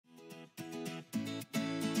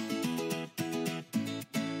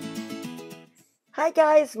Hi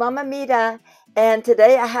guys, Mama Mita, and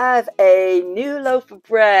today I have a new loaf of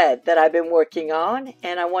bread that I've been working on,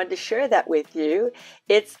 and I wanted to share that with you.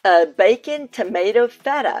 It's a bacon tomato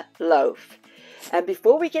feta loaf. And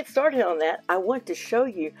before we get started on that, I want to show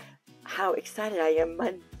you how excited I am.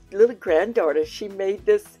 My little granddaughter, she made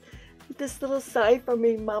this little side for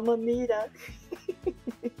me, Mama Mita.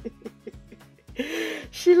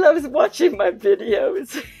 She loves watching my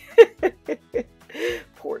videos.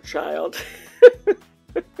 Poor child.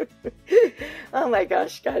 Oh my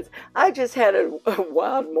gosh, guys. I just had a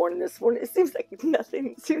wild morning this morning. It seems like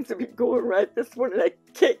nothing seems to be going right this morning. I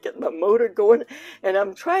can't get my motor going, and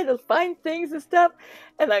I'm trying to find things and stuff,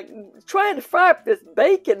 and I'm trying to fry up this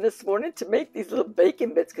bacon this morning to make these little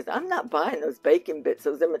bacon bits, because I'm not buying those bacon bits.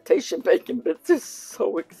 Those imitation bacon bits are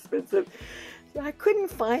so expensive. I couldn't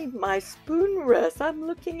find my spoon rest. I'm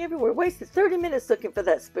looking everywhere. Wasted 30 minutes looking for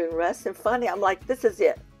that spoon rest, and finally I'm like, this is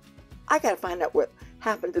it. I gotta find out what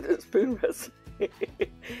happened to the spoon rest.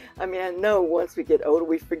 I mean, I know once we get older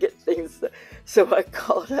we forget things. So I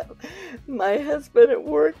called up my husband at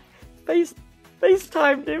work,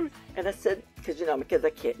 FaceTimed him, and I said, because I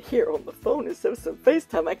can't hear on the phone, and so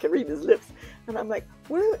FaceTime I can read his lips, and I'm like,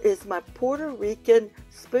 where is my Puerto Rican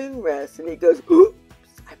spoon rest? And he goes, oops,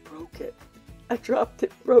 I broke it. I dropped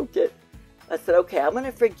it, broke it. I said, okay, I'm going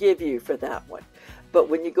to forgive you for that one. But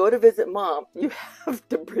when you go to visit Mom, you have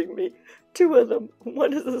to bring me 2 of them.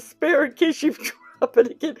 One is a spare in case you drop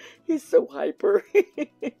it again. He's so hyper.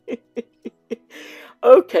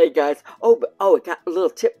 Okay, guys. I got a little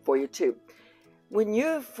tip for you, too. When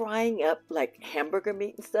you're frying up like hamburger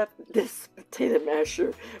meat and stuff, this potato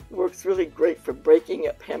masher works really great for breaking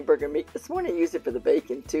up hamburger meat. This morning I used it for the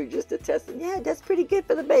bacon too, just to test it. Yeah, that's pretty good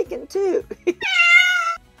for the bacon too.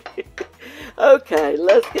 Okay,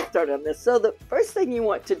 let's get started on this. So the first thing you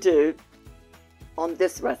want to do on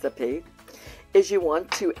this recipe is you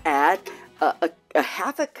want to add a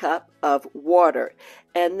half a cup of water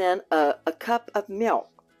and then a cup of milk.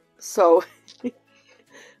 So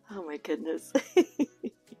oh my goodness.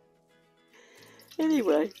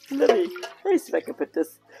 Anyway, let me see if I can put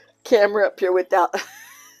this camera up here without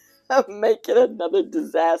making another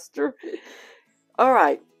disaster. All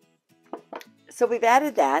right. So we've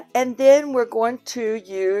added that, and then we're going to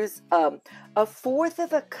use 1/4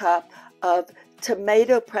 of a cup of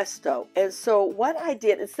tomato presto. And so what I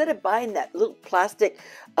did, instead of buying that little plastic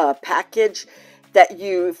package that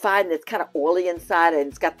you find that's kind of oily inside and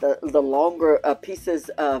it's got the longer pieces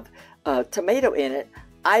of tomato in it,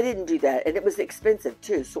 I didn't do that, and it was expensive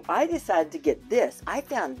too. So I decided to get this. I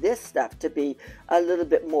found this stuff to be a little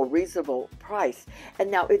bit more reasonable price.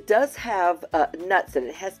 And now it does have nuts in it.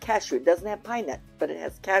 It has cashew. It doesn't have pine nuts, but it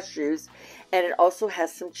has cashews, and it also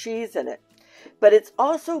has some cheese in it. But it's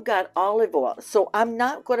also got olive oil. So I'm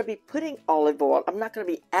not going to be putting olive oil. I'm not going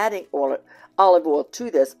to be adding olive oil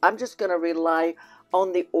to this. I'm just going to rely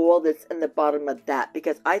on the oil that's in the bottom of that,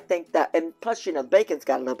 because I think that, and plus, the bacon's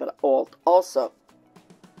got a little bit of oil also.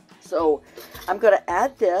 So I'm going to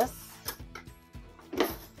add this.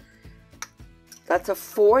 That's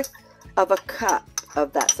 1/4 of a cup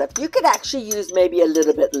of that stuff. You could actually use maybe a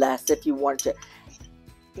little bit less if you want to.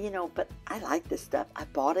 But I like this stuff. I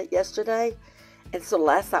bought it yesterday. And so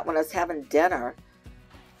last night when I was having dinner,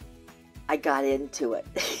 I got into it.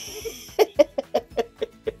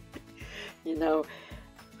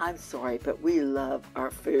 I'm sorry, but we love our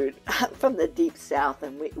food. I'm from the deep south,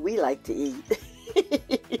 and we like to eat.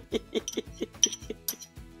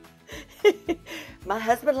 My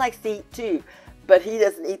husband likes to eat too, but he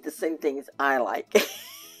doesn't eat the same things I like.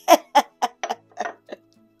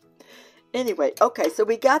 Anyway, okay, so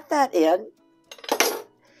we got that in.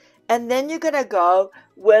 And then you're going to go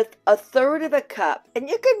with 1/3 of a cup. And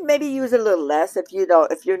you can maybe use a little less if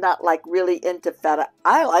you're not like really into feta.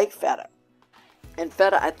 I like feta. And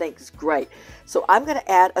feta I think is great. So I'm going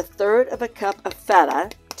to add 1/3 of a cup of feta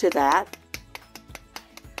to that.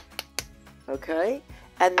 Okay.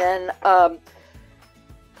 And then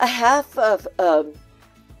a half of,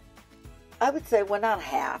 I would say, well, not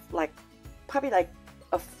half, probably like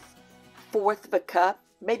 1/4 of a cup,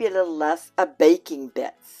 maybe a little less, of baking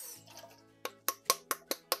bits.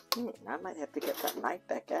 I might have to get that knife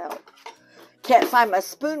back out. Can't find my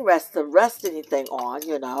spoon rest to rest anything on,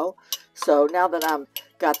 So now that I've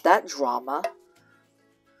got that drama.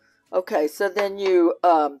 Okay, so then you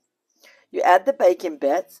add the bacon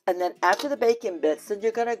bits, and then after the bacon bits, then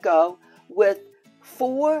you're going to go with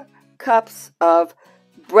 4 cups of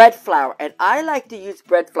bread flour. And I like to use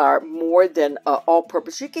bread flour more than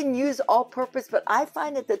all-purpose. You can use all-purpose, but I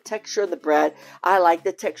find that the texture of the bread, I like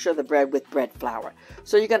the texture of the bread with bread flour.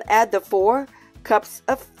 So you're going to add the 4 cups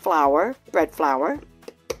of flour, bread flour.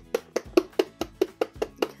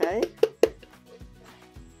 Okay.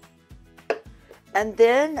 And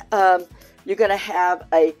then you're going to have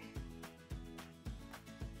a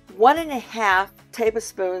 1.5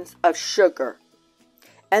 tablespoons of sugar,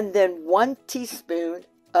 and then 1 teaspoon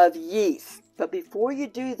of yeast. But before you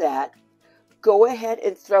do that, go ahead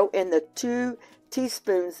and throw in the 2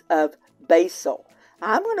 teaspoons of basil.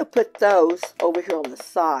 I'm going to put those over here on the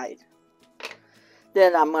side.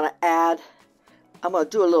 Then I'm going to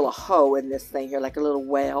do a little hoe in this thing here, like a little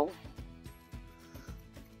whale.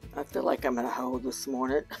 I feel like I'm in a hoe this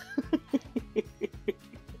morning.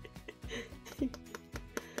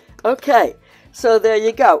 Okay, so there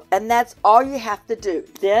you go. And that's all you have to do.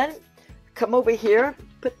 Then come over here,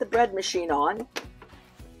 put the bread machine on.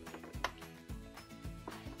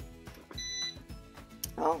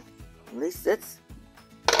 Oh, at least it's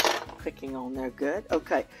clicking on there good.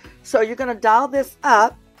 Okay, so you're going to dial this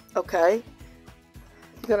up. Okay,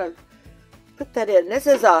 you're going to put that in. This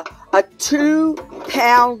is a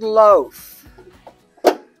 2-pound loaf.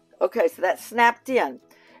 Okay, so that's snapped in.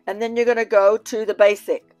 And then you're going to go to the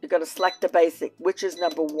basic. You're going to select the basic, which is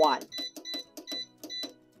number 1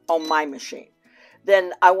 on my machine.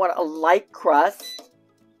 Then I want a light crust.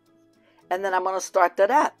 And then I'm going to start that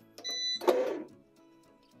up.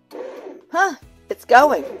 Huh, it's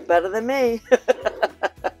going better than me.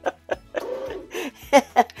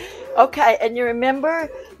 Okay, and you remember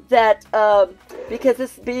that because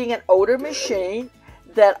this being an older machine,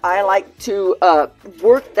 that I like to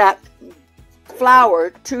work that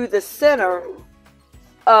flour to the center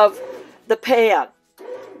of the pan.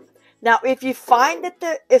 Now, if you find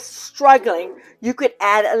that it's struggling, you could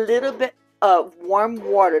add a little bit of warm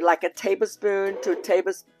water, like a tablespoon to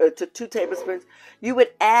 2 tablespoons. You would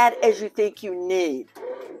add as you think you need.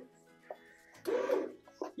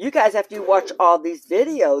 You guys, after you watch all these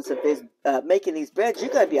videos of this making these breads, you're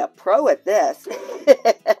going to be a pro at this.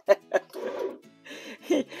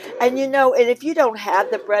 And you know, and if you don't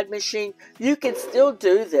have the bread machine, you can still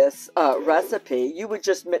do this recipe. You would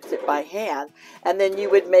just mix it by hand, and then you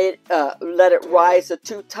would let it rise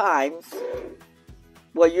 2 times.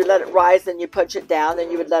 Well, you let it rise, then you punch it down,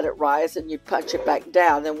 then you would let it rise, and you punch it back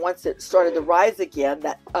down. Then once it started to rise again,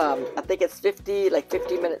 that I think it's 50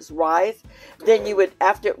 minutes rise. Then you would,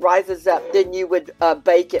 after it rises up, then you would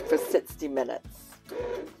bake it for 60 minutes.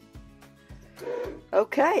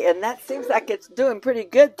 Okay, and that seems like it's doing pretty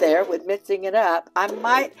good there with mixing it up. I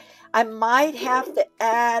might have to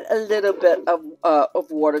add a little bit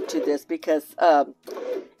of water to this because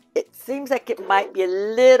it seems like it might be a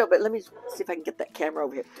little bit. Let me see if I can get that camera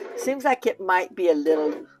over here. Seems like it might be a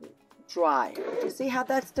little dry. Do you see how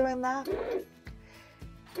that's doing that?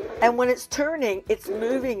 And when it's turning, it's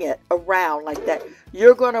moving it around like that.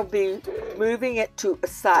 You're going to be moving it to a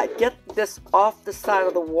side. Get this off the side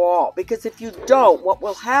of the wall, because if you don't, what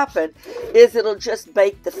will happen is it'll just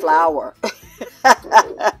bake the flour.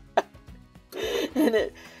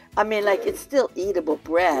 And I mean, like, it's still eatable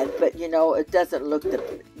bread, but you know, it doesn't look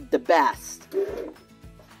the best.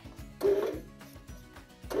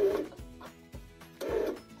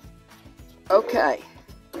 Okay.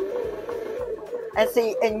 And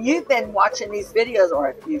see, and you've been watching these videos, or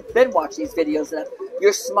if you've been watching these videos enough,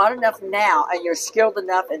 you're smart enough now, and you're skilled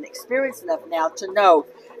enough and experienced enough now to know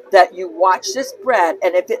that you watch this bread,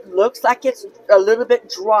 and if it looks like it's a little bit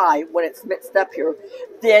dry when it's mixed up here,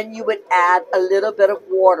 then you would add a little bit of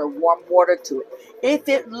water, warm water to it. If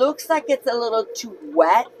it looks like it's a little too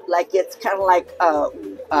wet, like it's kind of like,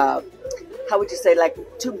 how would you say, like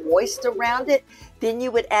too moist around it, then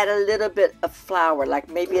you would add a little bit of flour, like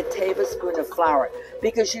maybe a tablespoon of flour,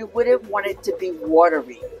 because you wouldn't want it to be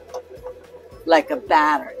watery, like a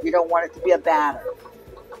batter. You don't want it to be a batter.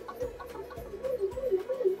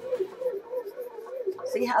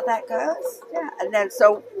 See how that goes? Yeah. And then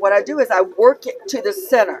so what I do is I work it to the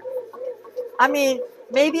center. I mean,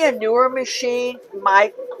 maybe a newer machine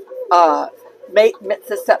might mix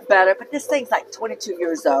this up better, but this thing's like 22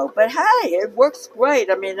 years old. But hey, it works great.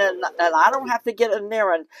 I mean, and I don't have to get in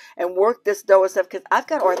there and work this dough and stuff, because I've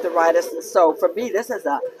got arthritis, and so for me, this is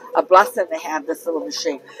a blessing to have this little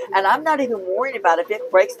machine. And I'm not even worried about if it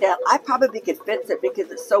breaks down. I probably could fix it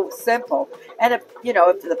because it's so simple. And if, you know,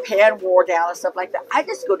 if the pan wore down and stuff like that, I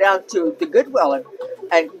just go down to the Goodwill and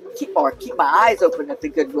keep my eyes open at the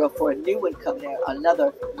Goodwill for a new one coming out,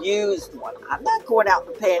 another used one. I'm not going out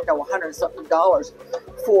and paying no $100-something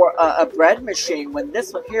for a bread machine when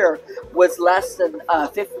this one here was less than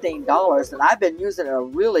 $15, and I've been using it a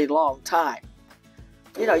really long time.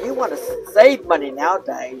 You know, you want to save money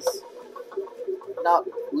nowadays, not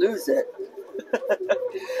lose it.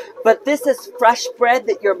 But this is fresh bread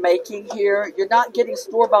that you're making here. You're not getting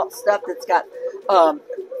store-bought stuff that's got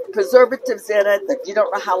preservatives in it that you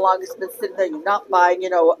don't know how long it's been sitting there. You're not buying,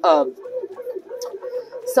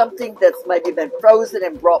 something that's maybe been frozen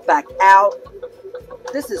and brought back out.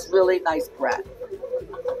 This is really nice bread.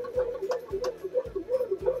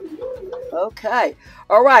 Okay.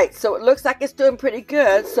 All right. So it looks like it's doing pretty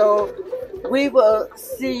good. So we will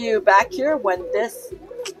see you back here when this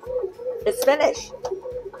is finished.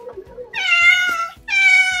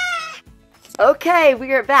 Okay,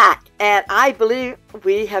 we are back, and I believe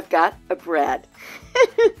we have got a bread.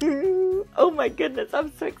 Oh my goodness,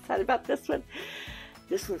 I'm so excited about this one.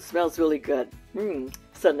 This one smells really good.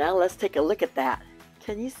 So now let's take a look at that.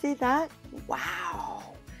 Can you see that?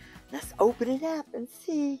 Wow. Let's open it up and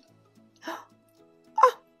see.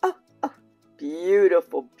 Oh.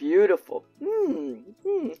 Beautiful, beautiful.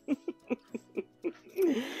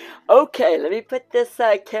 Okay, let me put this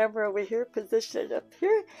camera over here, position it up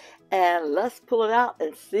here, and let's pull it out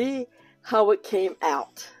and see how it came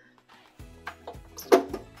out.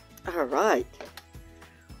 All right.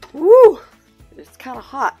 Woo! It's kind of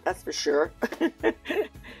hot, that's for sure.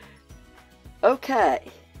 Okay.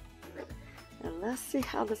 And let's see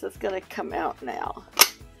how this is going to come out now.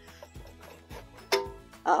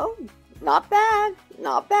 Oh, not bad.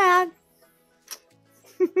 Not bad.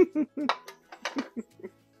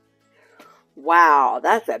 Wow,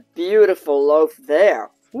 that's a beautiful loaf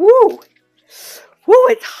there. Woo! Woo,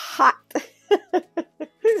 it's hot.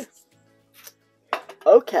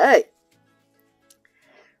 Okay.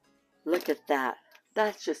 Look at that.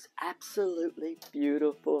 That's just absolutely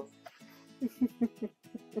beautiful.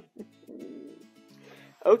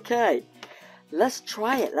 Okay, let's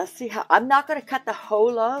try it. Let's see how. I'm not going to cut the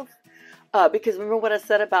whole loaf because remember what I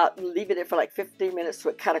said about leaving it for like 15 minutes so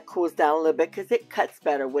it kind of cools down a little bit, because it cuts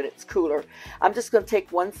better when it's cooler. I'm just going to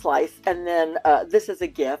take one slice, and then this is a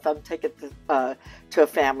gift. I'm taking this to a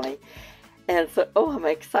family. And so, oh, I'm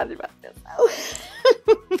excited about this.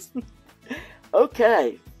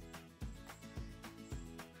 Okay.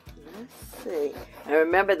 Let's see. And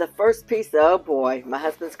remember the first piece, oh boy, my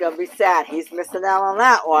husband's going to be sad. He's missing out on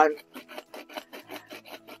that one.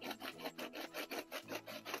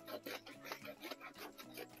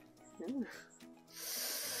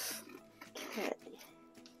 Okay.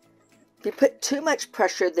 If you put too much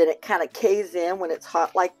pressure, then it kind of caves in when it's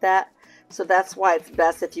hot like that. So that's why it's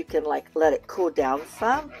best if you can like let it cool down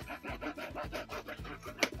some.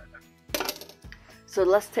 So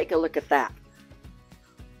let's take a look at that.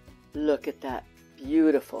 Look at that.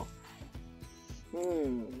 Beautiful.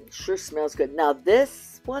 Sure smells good. Now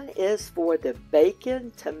this one is for the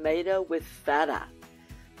bacon tomato with feta.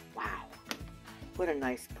 Wow. What a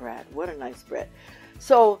nice bread. What a nice bread.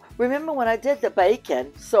 So remember when I did the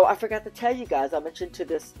bacon, so I forgot to tell you guys, I mentioned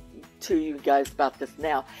to you guys about this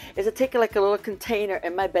now, is I take like a little container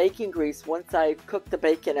and my bacon grease. Once I cook the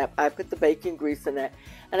bacon up, I put the bacon grease in it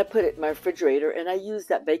and I put it in my refrigerator, and I use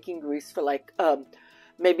that bacon grease for like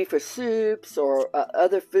maybe for soups or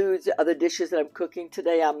other foods, other dishes that I'm cooking.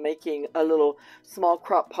 Today I'm making a little small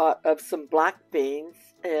crock pot of some black beans,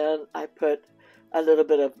 and I put a little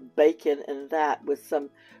bit of bacon in that with some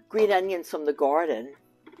green onions from the garden,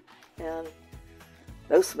 and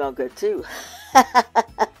those smell good too.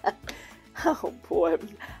 Oh boy,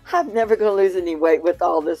 I'm never going to lose any weight with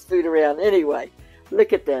all this food around anyway.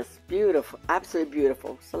 Look at this. Beautiful. Absolutely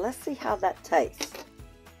beautiful. So let's see how that tastes.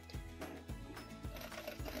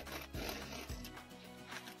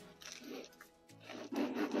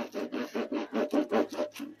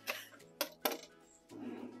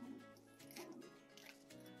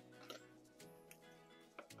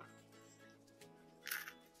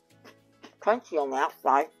 Crunchy on the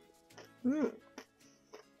outside.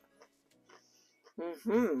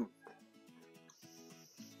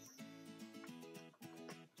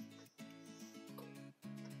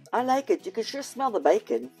 I like it. You can sure smell the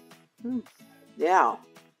bacon. Yeah.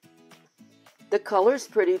 The color's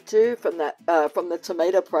pretty too from that from the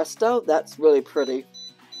tomato presto. That's really pretty.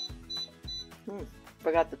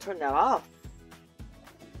 Forgot to turn that off.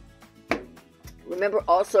 Remember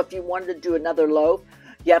also, if you wanted to do another loaf,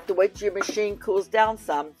 you have to wait till your machine cools down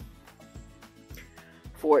some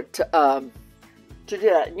for it to do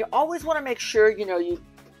that. And you always want to make sure, you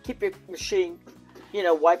keep your machine,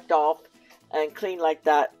 wiped off and clean like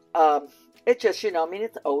that. It just, I mean,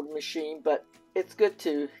 it's an old machine, but it's good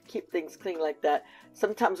to keep things clean like that.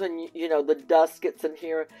 Sometimes when, the dust gets in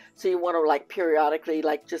here, so you want to, like, periodically,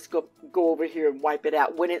 like, just go over here and wipe it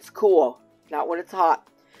out when it's cool, not when it's hot.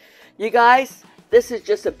 You guys, this is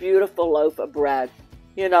just a beautiful loaf of bread,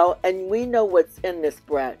 and we know what's in this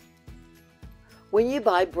bread. when you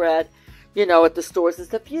buy bread, you know, at the stores and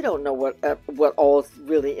stuff, you don't know what all's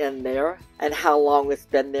really in there and how long it's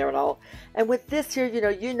been there and all. And with this here,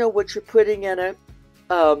 you know what you're putting in it.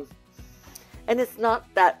 And it's not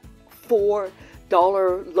that $4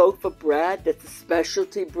 loaf of bread that's a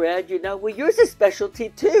specialty bread, you know. Well, yours is specialty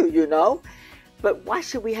too, you know. But why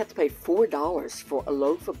should we have to pay $4 for a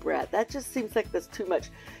loaf of bread? That just seems like that's too much,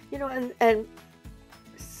 you know. And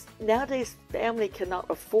nowadays, family cannot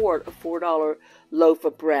afford a $4 loaf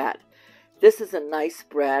of bread. This is a nice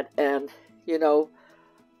bread, and, you know,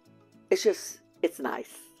 it's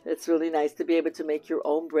nice. It's really nice to be able to make your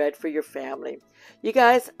own bread for your family. You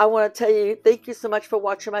guys, I want to tell you, thank you so much for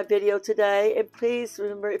watching my video today. And please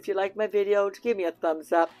remember, if you like my video, to give me a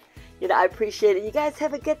thumbs up. You know, I appreciate it. You guys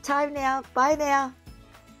have a good time now. Bye now.